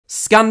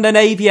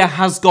Scandinavia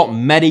has got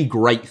many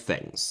great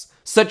things,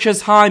 such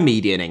as high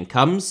median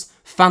incomes,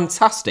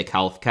 fantastic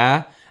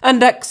healthcare,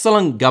 and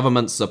excellent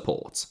government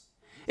support.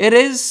 It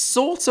is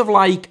sort of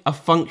like a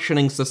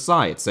functioning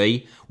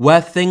society where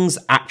things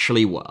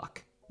actually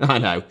work. I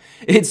know,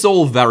 it's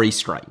all very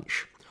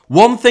strange.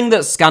 One thing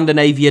that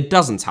Scandinavia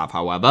doesn't have,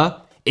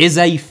 however, is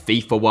a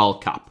FIFA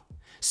World Cup.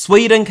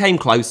 Sweden came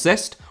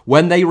closest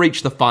when they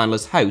reached the final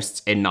as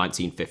hosts in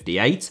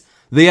 1958,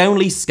 the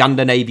only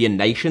Scandinavian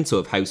nation to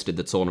have hosted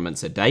the tournament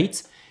to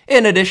date,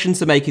 in addition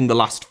to making the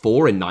last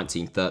four in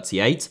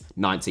 1938,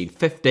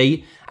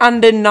 1950,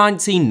 and in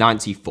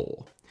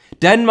 1994.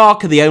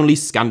 Denmark are the only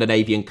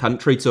Scandinavian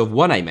country to have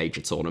won a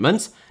major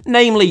tournament,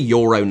 namely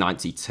Euro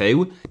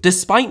 92,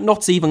 despite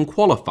not even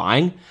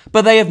qualifying,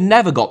 but they have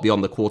never got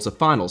beyond the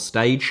quarter-final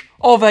stage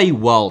of a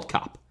World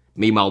Cup.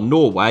 Meanwhile,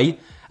 Norway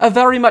are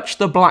very much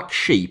the black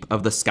sheep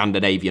of the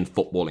Scandinavian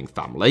footballing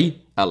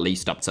family, at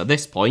least up to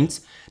this point,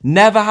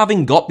 never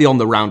having got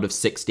beyond the round of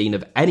 16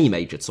 of any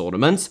major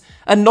tournament,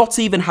 and not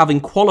even having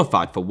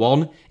qualified for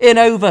one in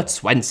over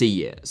 20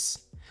 years.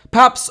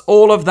 Perhaps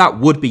all of that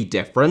would be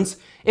different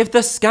if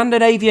the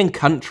Scandinavian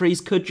countries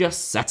could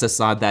just set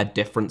aside their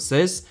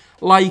differences,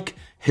 like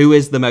who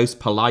is the most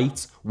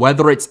polite,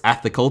 whether it's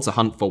ethical to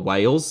hunt for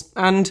whales,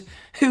 and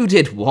who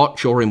did what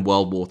during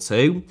World War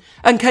II,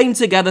 and came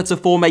together to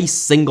form a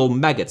single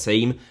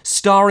mega-team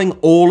starring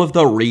all of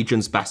the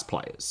region's best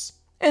players.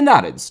 In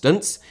that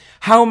instance,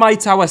 how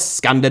might our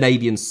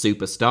Scandinavian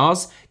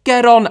superstars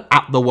get on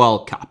at the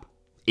World Cup?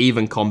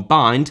 Even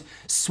combined,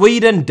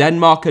 Sweden,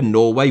 Denmark and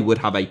Norway would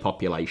have a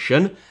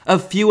population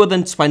of fewer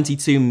than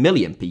 22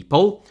 million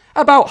people,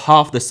 about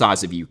half the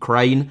size of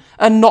Ukraine,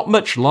 and not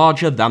much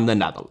larger than the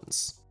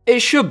Netherlands.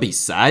 It should be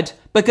said,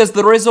 because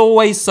there is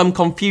always some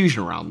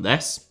confusion around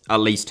this, at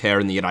least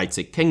here in the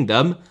United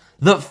Kingdom,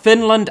 that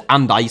Finland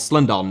and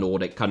Iceland are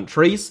Nordic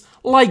countries,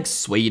 like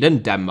Sweden,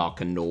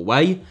 Denmark and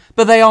Norway,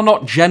 but they are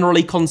not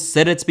generally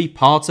considered to be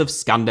part of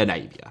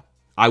Scandinavia.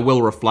 I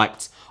will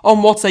reflect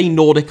on what a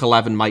Nordic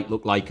 11 might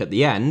look like at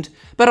the end,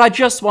 but I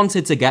just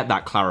wanted to get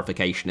that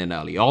clarification in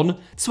early on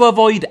to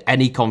avoid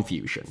any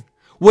confusion.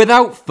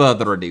 Without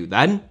further ado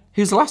then,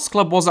 whose last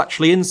club was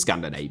actually in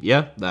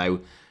Scandinavia,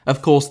 though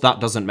of course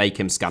that doesn't make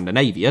him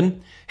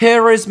Scandinavian,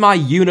 here is my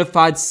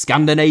unified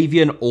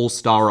Scandinavian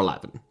All-Star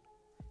 11.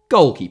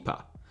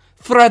 Goalkeeper,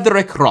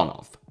 Fredrik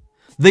Ronov.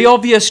 The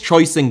obvious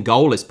choice in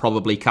goal is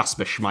probably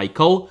Kasper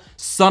Schmeichel,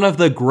 son of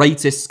the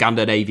greatest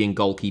Scandinavian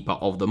goalkeeper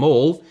of them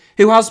all,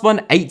 who has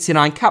won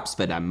 89 caps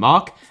for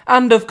Denmark,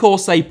 and of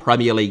course a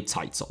Premier League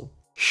title.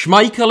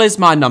 Schmeichel is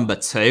my number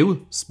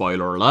 2,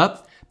 spoiler alert,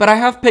 but I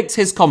have picked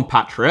his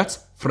compatriot,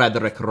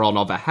 Fredrik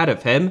Ronov, ahead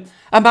of him,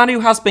 a man who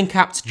has been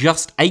capped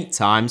just 8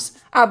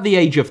 times at the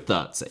age of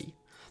 30.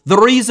 The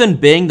reason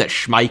being that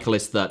Schmeichel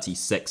is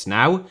 36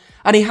 now,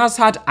 and he has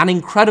had an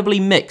incredibly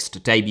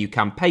mixed debut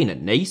campaign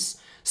at Nice,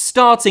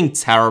 starting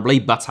terribly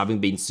but having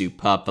been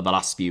superb for the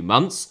last few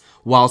months,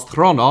 whilst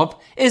Ronov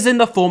is in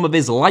the form of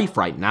his life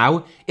right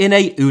now in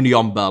a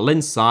Union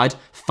Berlin side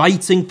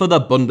fighting for the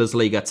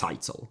Bundesliga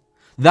title.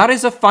 That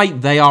is a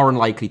fight they are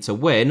unlikely to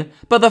win,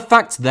 but the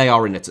fact they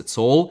are in it at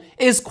all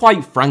is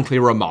quite frankly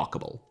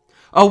remarkable.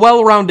 A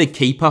well-rounded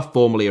keeper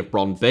formerly of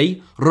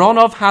Brøndby,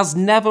 Ronov has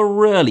never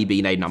really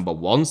been a number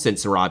 1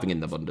 since arriving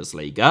in the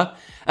Bundesliga,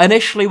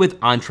 initially with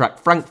Eintracht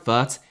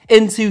Frankfurt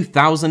in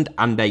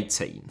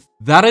 2018.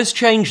 That has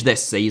changed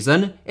this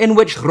season, in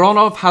which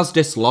Ronov has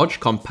dislodged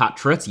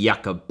compatriot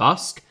Jakob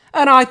Busk,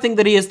 and I think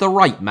that he is the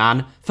right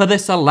man for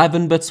this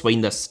 11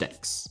 between the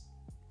sticks.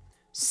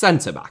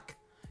 Centre-back,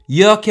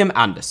 Joachim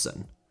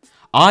Andersen.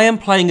 I am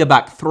playing a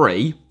back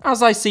 3,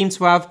 as I seem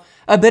to have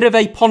a bit of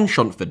a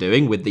penchant for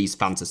doing with these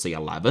fantasy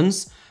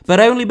 11s, but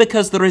only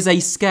because there is a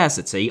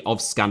scarcity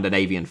of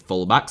Scandinavian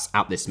fullbacks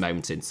at this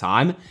moment in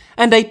time,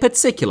 and a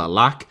particular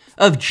lack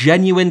of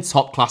genuine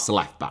top-class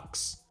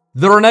left-backs.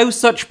 There are no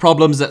such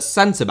problems at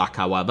centre-back,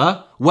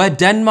 however, where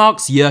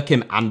Denmark's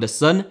Joachim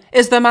Andersen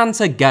is the man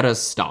to get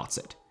us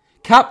started.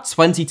 Capped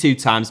 22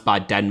 times by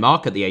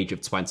Denmark at the age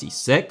of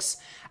 26,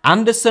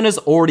 Andersen has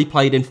already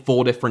played in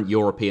 4 different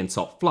European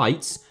top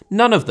flights,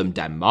 none of them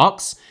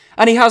Denmark's,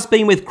 and he has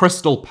been with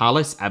Crystal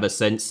Palace ever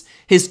since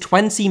his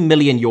 €20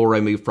 million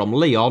move from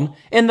Lyon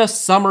in the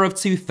summer of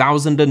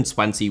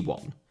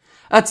 2021.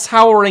 A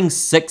towering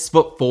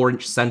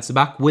 6'4"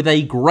 centre-back with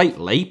a great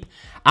leap,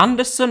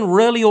 Andersen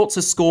really ought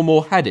to score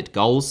more headed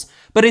goals,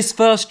 but his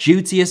first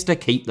duty is to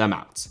keep them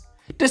out.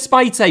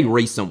 Despite a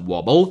recent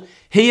wobble,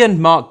 he and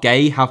Mark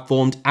Gay have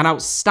formed an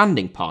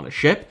outstanding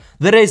partnership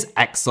that is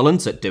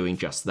excellent at doing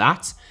just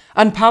that,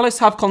 and Palace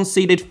have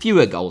conceded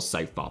fewer goals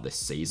so far this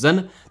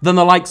season than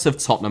the likes of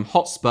Tottenham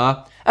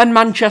Hotspur and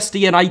Manchester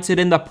United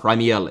in the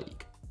Premier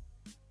League.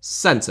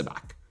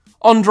 Centre-back,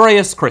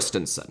 Andreas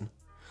Christensen.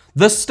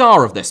 The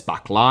star of this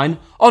backline,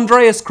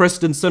 Andreas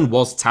Christensen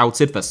was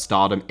touted for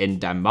stardom in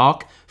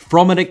Denmark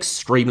from an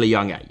extremely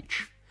young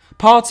age.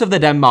 Part of the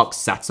Denmark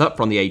setup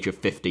from the age of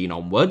 15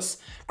 onwards,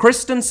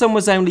 Christensen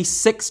was only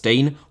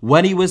 16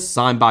 when he was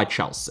signed by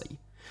Chelsea.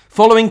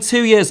 Following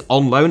 2 years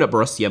on loan at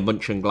Borussia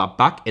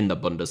Mönchengladbach in the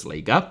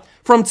Bundesliga,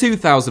 from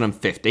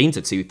 2015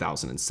 to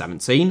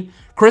 2017,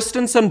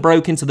 Christensen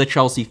broke into the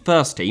Chelsea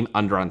first team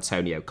under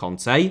Antonio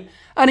Conte,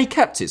 and he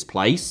kept his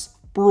place,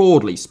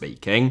 broadly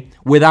speaking,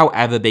 without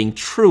ever being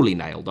truly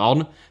nailed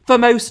on, for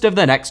most of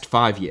the next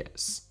 5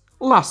 years.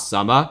 Last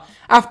summer,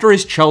 after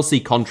his Chelsea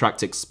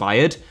contract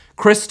expired,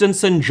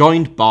 Christensen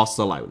joined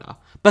Barcelona,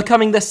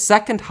 becoming the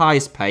second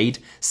highest paid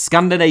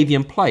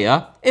Scandinavian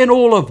player in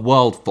all of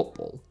world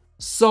football.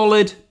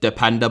 Solid,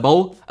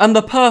 dependable, and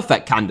the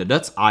perfect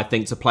candidate, I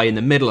think, to play in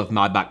the middle of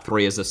my back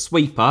three as a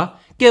sweeper,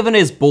 given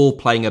his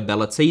ball-playing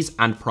abilities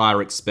and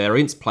prior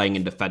experience playing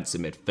in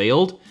defensive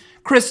midfield.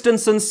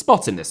 Christensen's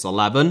spot in this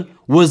 11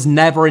 was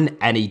never in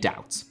any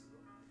doubt.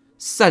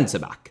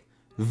 Centre-back,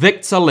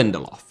 Victor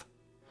Lindelof.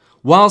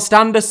 Whilst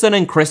Anderson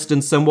and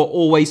Christensen were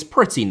always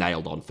pretty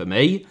nailed on for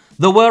me,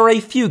 there were a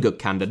few good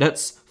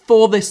candidates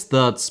for this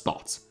third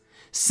spot.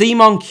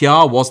 Simon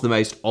Kjaer was the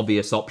most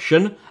obvious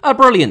option, a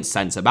brilliant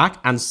centre-back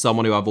and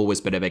someone who I've always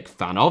been a big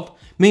fan of.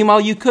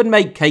 Meanwhile, you could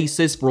make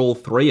cases for all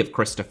three of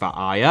Christopher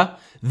Ajer,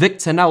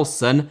 Victor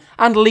Nelson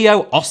and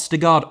Leo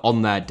Østigård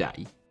on their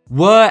day.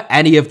 Were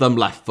any of them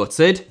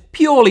left-footed,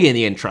 purely in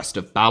the interest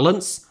of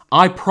balance,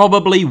 I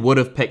probably would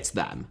have picked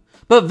them.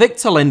 But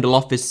Victor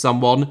Lindelof is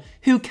someone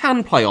who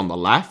can play on the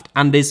left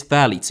and is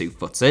fairly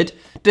two-footed,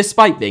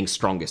 despite being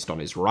strongest on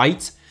his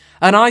right,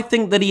 and I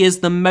think that he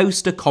is the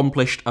most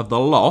accomplished of the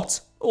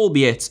lot,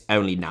 albeit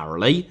only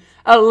narrowly,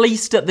 at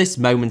least at this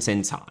moment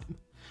in time.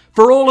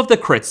 For all of the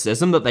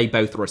criticism that they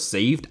both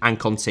received and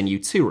continue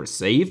to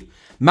receive,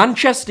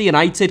 Manchester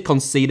United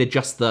conceded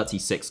just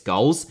 36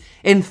 goals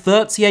in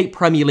 38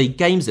 Premier League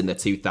games in the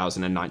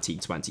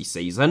 2019-20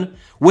 season,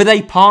 with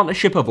a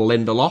partnership of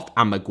Lindelof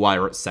and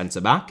Maguire at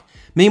centre-back.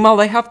 Meanwhile,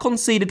 they have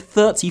conceded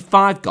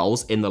 35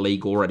 goals in the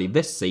league already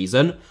this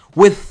season,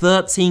 with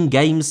 13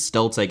 games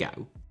still to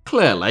go.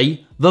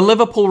 Clearly, the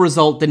Liverpool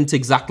result didn't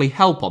exactly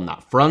help on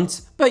that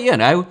front, but you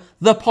know,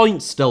 the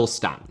point still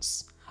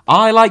stands.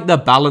 I like the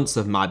balance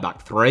of my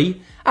back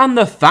three, and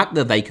the fact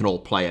that they can all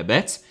play a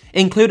bit,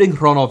 including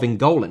Hronov in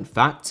goal in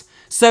fact,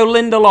 so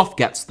Lindelof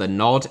gets the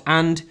nod,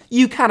 and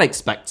you can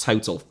expect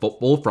total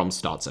football from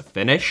start to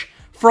finish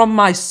from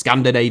my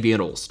Scandinavian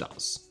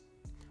All-Stars.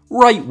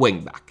 Right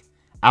wing-back,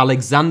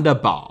 Alexander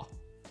Bár.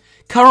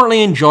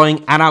 Currently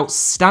enjoying an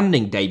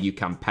outstanding debut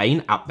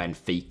campaign at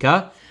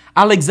Benfica,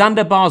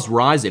 Alexander Bár's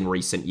rise in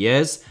recent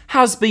years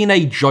has been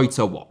a joy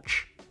to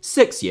watch.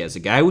 6 years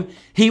ago,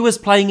 he was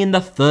playing in the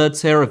third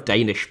tier of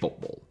Danish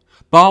football.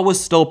 Bár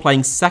was still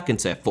playing second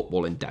tier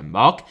football in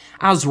Denmark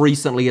as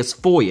recently as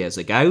 4 years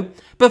ago,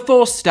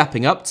 before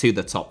stepping up to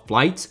the top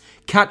flight,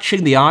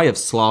 catching the eye of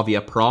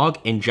Slavia Prague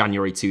in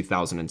January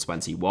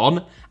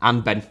 2021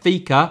 and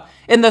Benfica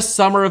in the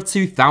summer of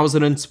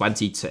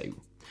 2022.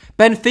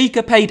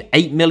 Benfica paid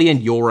 €8 million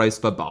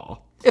for Bár.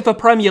 If a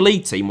Premier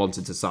League team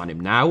wanted to sign him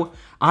now,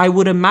 I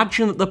would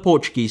imagine that the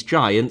Portuguese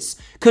giants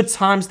could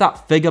times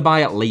that figure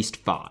by at least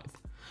 5.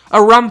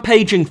 A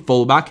rampaging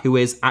fullback who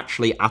is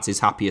actually at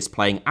his happiest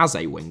playing as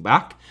a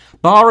wingback,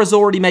 Bár has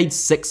already made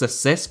 6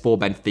 assists for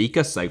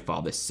Benfica so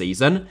far this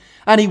season,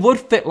 and he would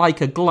fit like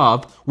a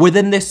glove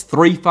within this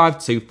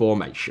 3-5-2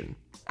 formation.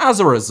 As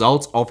a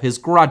result of his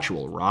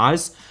gradual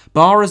rise,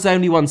 Bár has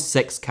only won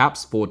 6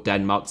 caps for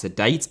Denmark to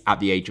date at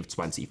the age of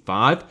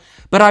 25,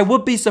 but I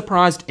would be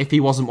surprised if he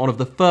wasn't one of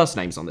the first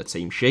names on the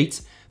team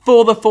sheet,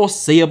 for the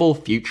foreseeable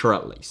future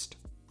at least.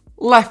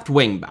 Left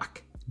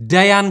wing-back,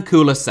 Dejan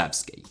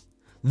Kulusevski.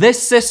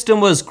 This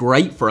system was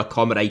great for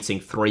accommodating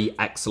 3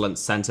 excellent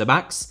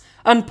centre-backs,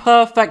 and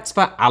perfect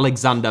for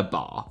Alexander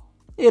Bár.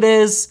 It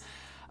is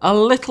a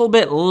little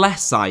bit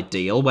less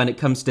ideal when it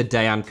comes to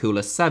Dejan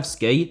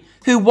Kulusevski,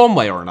 who one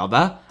way or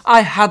another,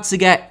 I had to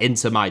get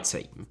into my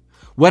team.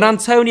 When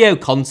Antonio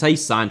Conte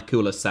signed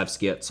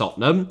Kulusevski at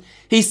Tottenham,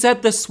 he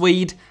said the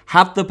Swede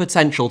had the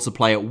potential to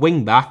play at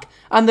wing-back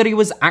and that he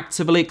was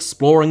actively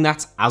exploring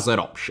that as an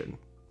option.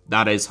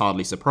 That is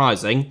hardly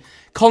surprising.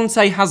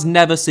 Conte has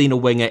never seen a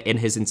winger in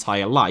his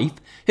entire life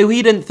who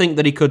he didn't think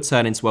that he could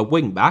turn into a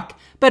wing-back,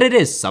 but it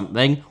is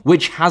something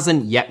which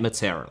hasn't yet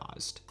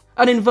materialised.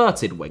 An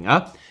inverted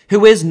winger,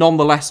 who is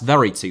nonetheless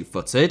very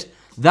two-footed.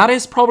 That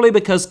is probably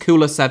because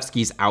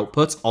Kulusevski's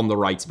output on the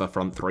right of a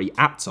front three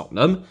at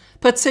Tottenham,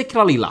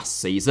 particularly last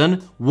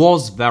season,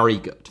 was very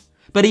good.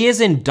 But he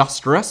is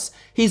industrious,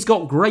 he's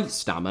got great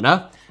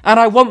stamina, and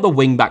I want the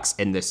wingbacks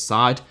in this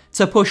side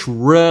to push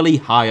really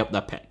high up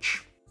the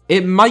pitch.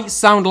 It might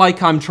sound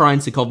like I'm trying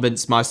to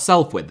convince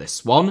myself with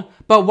this one,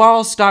 but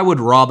whilst I would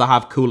rather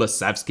have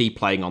Kulusevski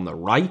playing on the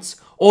right,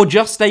 or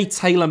just a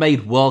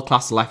tailor-made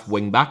world-class left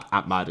wing-back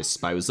at my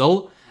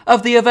disposal,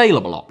 of the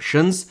available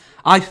options,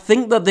 I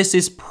think that this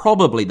is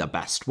probably the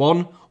best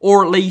one,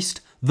 or at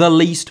least the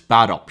least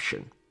bad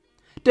option.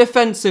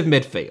 Defensive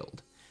midfield,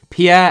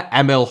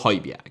 Pierre-Emile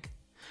Højbjerg.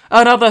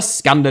 Another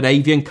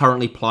Scandinavian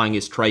currently plying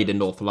his trade in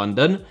North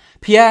London,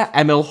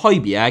 Pierre-Emile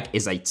Højbjerg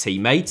is a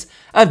teammate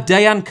of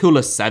Dejan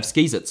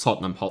Kulusevski's at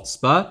Tottenham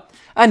Hotspur,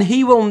 and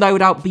he will no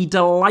doubt be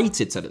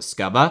delighted to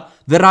discover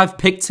that I've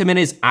picked him in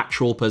his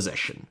actual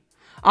position.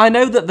 I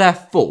know that they're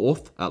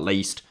fourth, at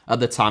least at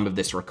the time of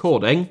this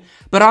recording,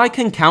 but I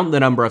can count the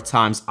number of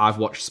times I've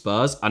watched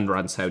Spurs under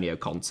Antonio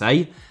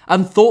Conte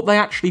and thought they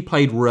actually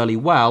played really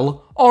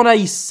well on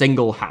a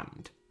single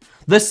hand.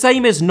 The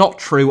same is not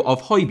true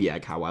of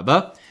Højbjerg,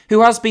 however,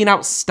 who has been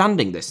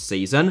outstanding this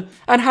season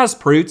and has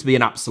proved to be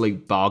an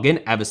absolute bargain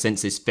ever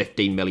since his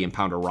 £15 million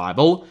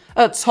arrival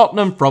at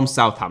Tottenham from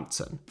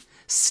Southampton.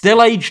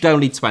 Still aged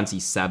only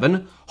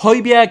 27,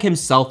 Højbjerg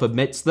himself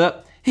admits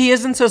that he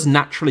isn't as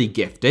naturally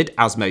gifted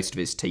as most of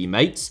his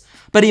teammates,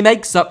 but he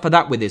makes up for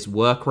that with his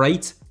work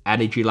rate,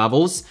 energy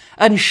levels,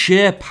 and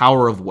sheer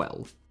power of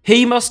will.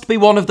 He must be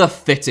one of the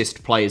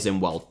fittest players in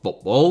world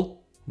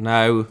football.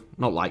 No,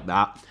 not like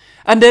that.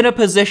 And in a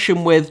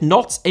position with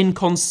not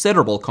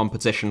inconsiderable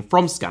competition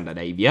from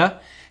Scandinavia,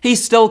 he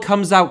still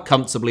comes out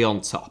comfortably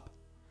on top.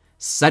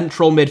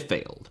 Central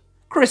midfield,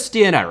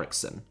 Christian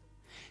Eriksen.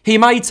 He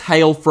might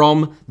hail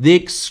from the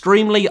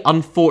extremely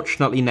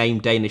unfortunately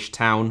named Danish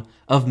town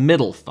of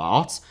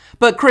Middelfart,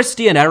 but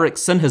Christian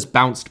Eriksen has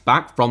bounced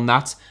back from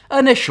that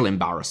initial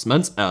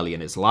embarrassment early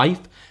in his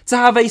life to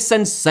have a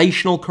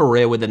sensational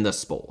career within the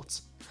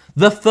sport.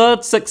 The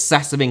third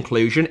successive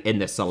inclusion in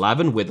this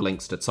 11 with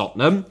links to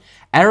Tottenham,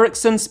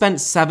 Eriksen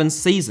spent 7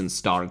 seasons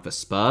starring for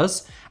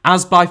Spurs,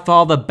 as by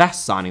far the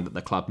best signing that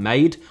the club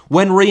made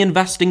when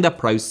reinvesting the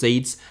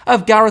proceeds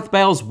of Gareth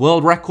Bale's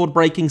world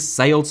record-breaking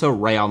sale to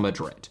Real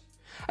Madrid.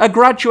 A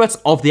graduate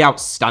of the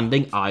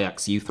outstanding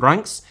Ajax youth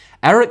ranks,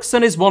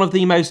 Eriksen is one of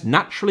the most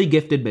naturally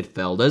gifted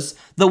midfielders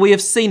that we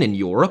have seen in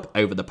Europe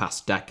over the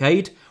past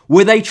decade,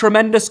 with a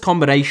tremendous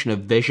combination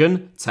of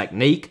vision,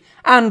 technique,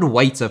 and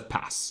weight of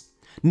pass.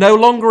 No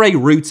longer a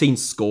routine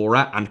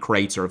scorer and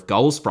creator of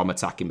goals from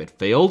attacking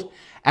midfield,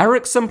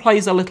 Eriksen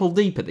plays a little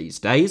deeper these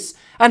days,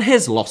 and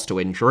his loss to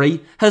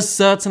injury has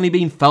certainly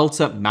been felt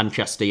at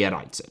Manchester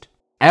United.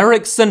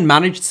 Eriksen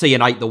managed to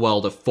unite the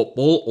world of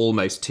football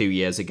almost 2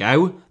 years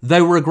ago,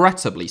 though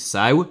regrettably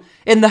so,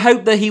 in the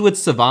hope that he would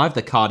survive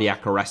the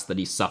cardiac arrest that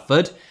he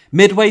suffered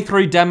midway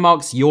through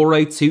Denmark's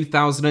Euro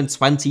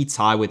 2020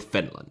 tie with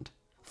Finland.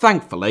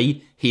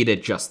 Thankfully, he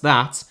did just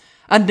that,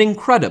 and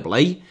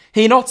incredibly,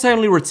 he not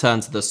only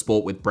returned to the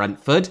sport with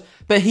Brentford,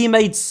 but he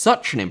made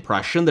such an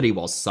impression that he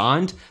was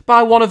signed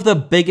by one of the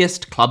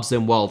biggest clubs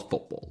in world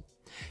football.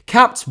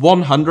 Capped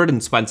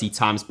 120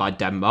 times by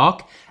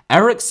Denmark,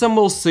 Eriksen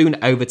will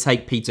soon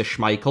overtake Peter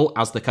Schmeichel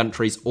as the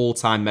country's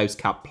all-time most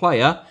capped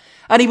player,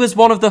 and he was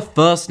one of the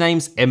first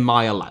names in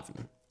my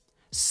 11.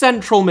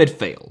 Central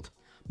midfield,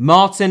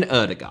 Martin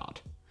Ødegaard.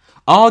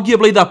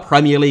 Arguably the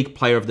Premier League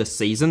player of the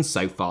season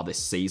so far this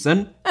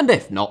season, and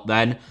if not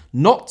then,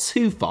 not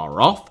too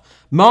far off,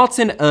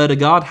 Martin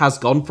Ødegaard has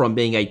gone from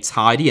being a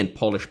tidy and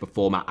polished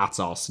performer at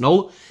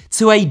Arsenal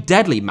to a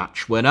deadly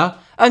match winner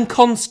and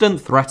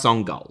constant threat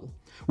on goal.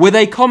 With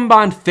a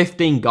combined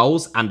 15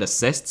 goals and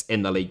assists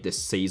in the league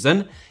this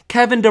season,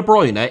 Kevin De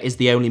Bruyne is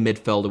the only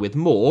midfielder with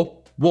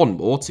one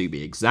more to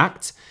be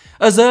exact,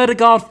 as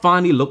Ødegaard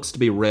finally looks to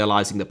be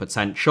realising the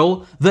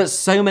potential that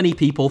so many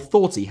people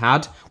thought he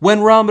had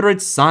when Real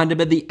Madrid signed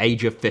him at the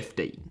age of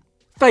 15.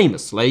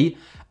 Famously,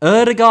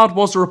 Ødegaard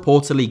was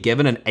reportedly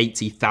given an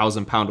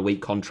 £80,000 a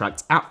week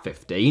contract at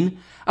 15,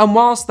 and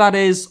whilst that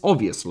is,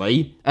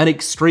 obviously, an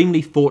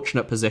extremely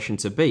fortunate position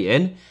to be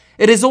in,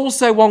 it is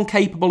also one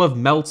capable of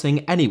melting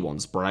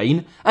anyone's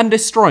brain and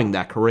destroying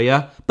their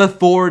career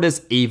before it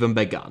has even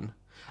begun.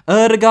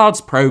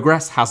 Ødegaard's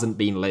progress hasn't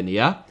been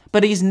linear,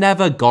 but he's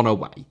never gone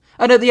away,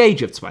 and at the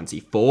age of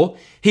 24,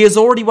 he has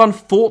already won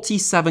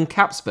 47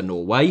 caps for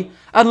Norway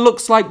and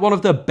looks like one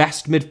of the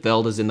best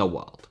midfielders in the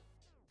world.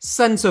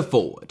 Centre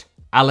forward,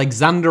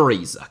 Alexander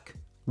Isak.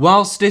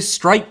 Whilst his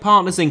strike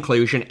partner's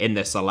inclusion in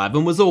this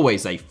 11 was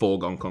always a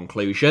foregone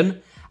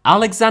conclusion,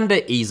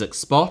 Alexander Isak's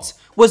spot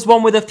was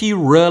one with a few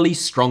really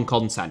strong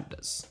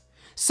contenders.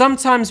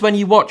 Sometimes when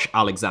you watch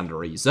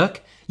Alexander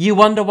Isak, you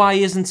wonder why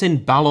he isn't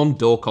in Ballon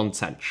d'Or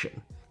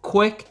contention.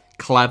 Quick,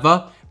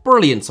 clever,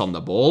 brilliant on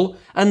the ball,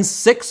 and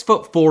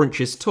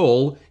 6'4"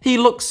 tall, he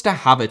looks to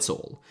have it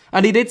all.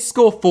 And he did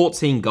score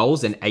 14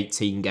 goals in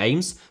 18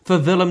 games for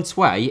Willem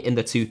II in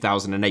the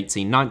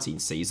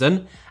 2018-19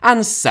 season,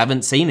 and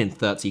 17 in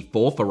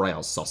 34 for Real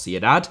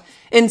Sociedad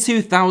in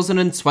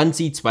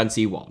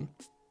 2020-21.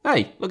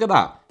 Hey, look at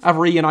that, I've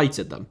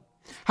reunited them.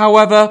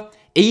 However,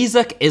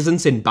 Isak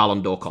isn't in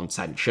Ballon d'Or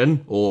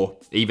contention, or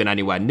even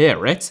anywhere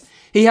near it.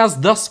 He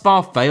has thus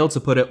far failed to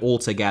put it all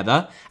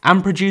together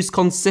and produce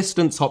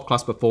consistent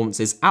top-class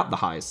performances at the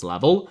highest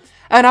level,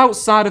 and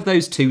outside of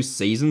those 2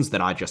 seasons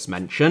that I just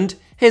mentioned,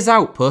 his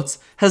output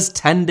has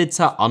tended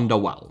to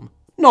underwhelm.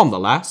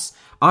 Nonetheless,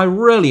 I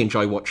really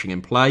enjoy watching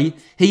him play.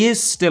 He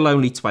is still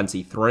only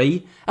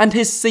 23, and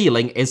his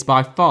ceiling is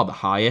by far the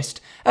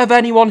highest of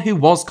anyone who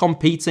was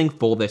competing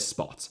for this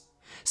spot.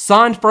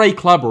 Signed for a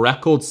club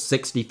record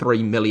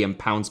 £63 million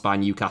by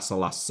Newcastle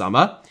last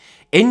summer,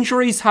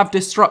 injuries have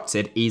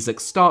disrupted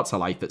Isak's start to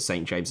life at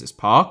St James's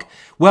Park,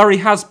 where he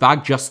has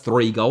bagged just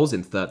 3 goals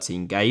in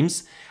 13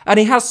 games, and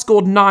he has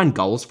scored 9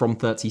 goals from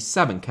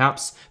 37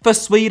 caps for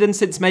Sweden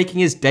since making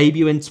his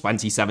debut in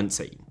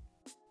 2017.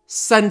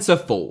 Centre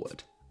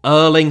forward,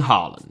 Erling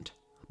Haaland.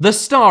 The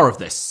star of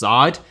this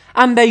side,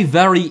 and a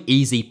very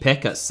easy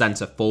pick at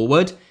centre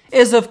forward,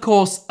 is of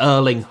course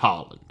Erling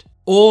Haaland.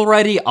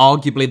 Already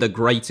arguably the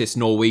greatest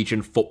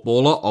Norwegian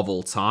footballer of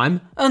all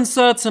time, and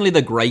certainly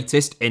the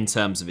greatest in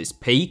terms of his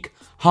peak,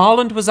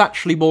 Haaland was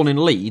actually born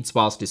in Leeds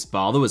whilst his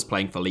father was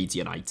playing for Leeds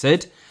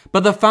United,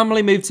 but the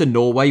family moved to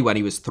Norway when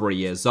he was 3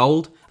 years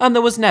old, and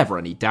there was never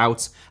any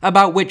doubt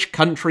about which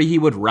country he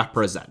would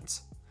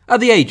represent. At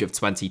the age of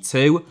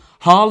 22,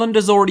 Haaland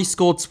has already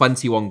scored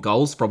 21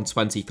 goals from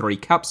 23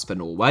 caps for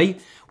Norway,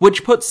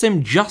 which puts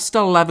him just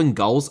 11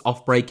 goals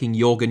off breaking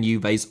Jørgen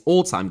Juve's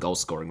all-time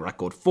goal-scoring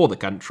record for the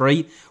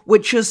country,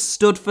 which has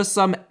stood for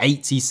some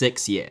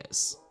 86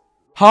 years.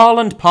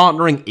 Haaland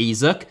partnering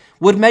Isak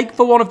would make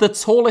for one of the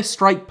tallest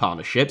strike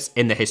partnerships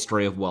in the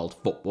history of world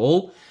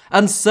football,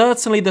 and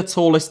certainly the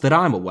tallest that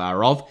I'm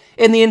aware of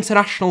in the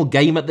international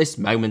game at this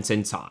moment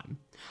in time.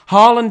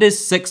 Haaland is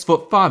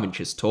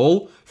 6'5"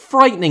 tall,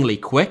 frighteningly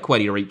quick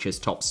when he reaches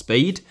top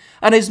speed,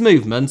 and his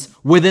movement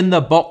within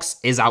the box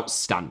is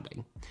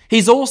outstanding.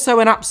 He's also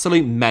an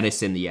absolute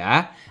menace in the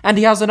air, and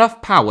he has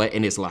enough power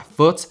in his left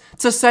foot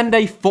to send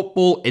a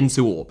football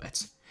into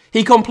orbit.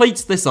 He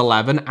completes this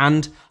 11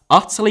 and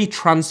utterly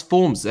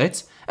transforms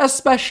it,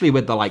 especially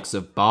with the likes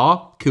of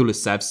Bar,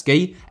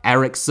 Kulusevski,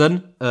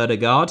 Eriksen,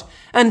 Ødegaard,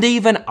 and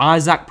even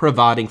Isak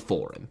providing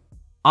for him.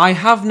 I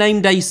have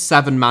named a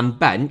 7-man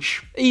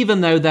bench,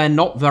 even though they're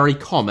not very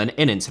common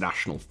in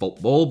international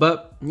football,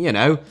 but, you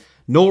know,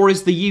 nor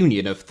is the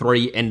union of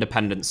 3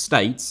 independent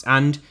states,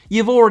 and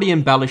you've already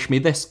embellished me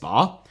this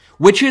far,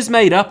 which is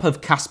made up of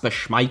Kasper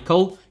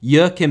Schmeichel,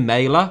 Joachim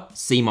Mæhle,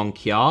 Simon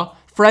Kjær,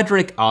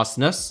 Fredrik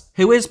Arsnes,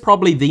 who is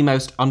probably the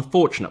most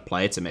unfortunate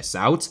player to miss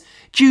out,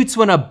 due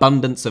to an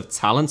abundance of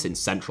talent in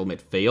central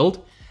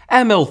midfield,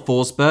 Emil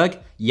Forsberg,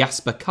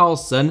 Jesper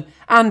Karlsson,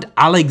 and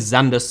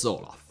Alexander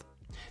Sørloth.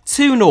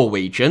 2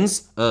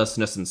 Norwegians,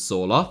 Arsnes and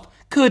Sørloth,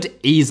 could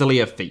easily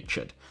have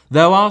featured,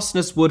 though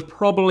Arsnes would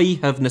probably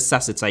have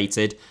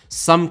necessitated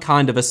some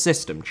kind of a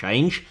system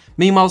change,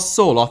 meanwhile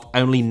Sørloth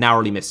only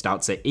narrowly missed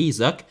out to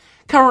Isak,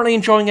 currently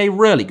enjoying a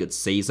really good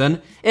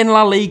season in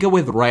La Liga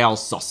with Real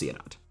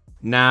Sociedad.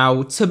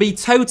 Now, to be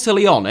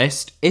totally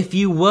honest, if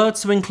you were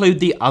to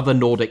include the other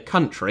Nordic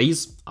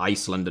countries,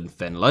 Iceland and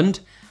Finland,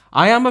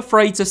 I am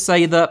afraid to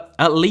say that,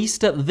 at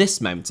least at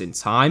this moment in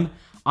time,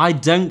 I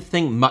don't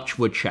think much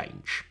would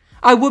change.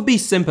 I would be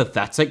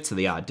sympathetic to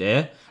the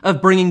idea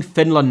of bringing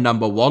Finland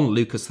number 1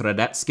 Lukas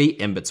Hradecky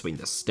in between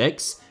the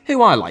sticks,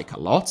 who I like a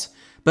lot,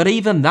 but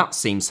even that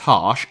seems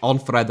harsh on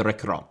Fredrik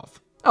Ronov.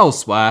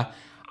 Elsewhere,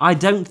 I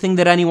don't think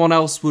that anyone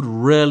else would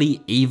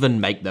really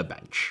even make the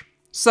bench.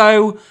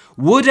 So,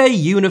 would a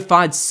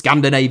unified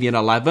Scandinavian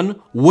 11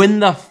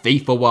 win the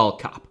FIFA World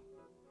Cup?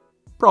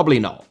 Probably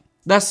not.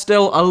 They're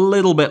still a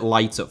little bit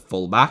light at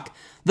fullback.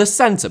 The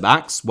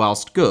centre-backs,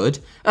 whilst good,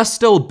 are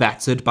still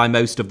bettered by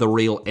most of the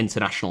real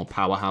international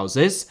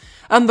powerhouses,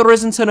 and there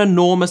isn't an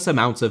enormous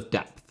amount of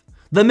depth.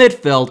 The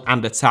midfield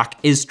and attack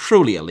is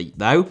truly elite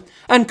though,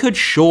 and could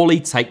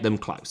surely take them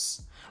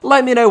close.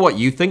 Let me know what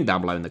you think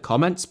down below in the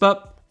comments,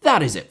 but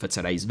that is it for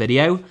today's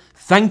video.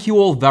 Thank you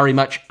all very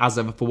much as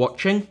ever for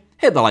watching.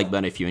 Hit the like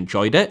button if you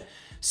enjoyed it.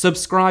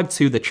 Subscribe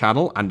to the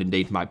channel and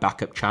indeed my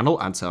backup channel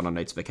and turn on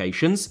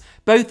notifications,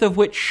 both of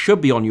which should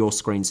be on your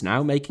screens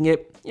now, making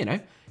it, you know,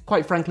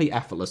 quite frankly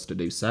effortless to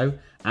do so.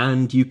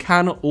 And you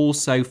can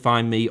also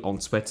find me on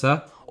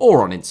Twitter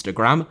or on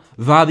Instagram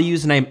via the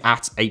username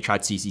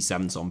 @HITC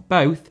Sevens on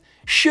both,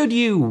 should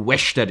you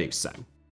wish to do so.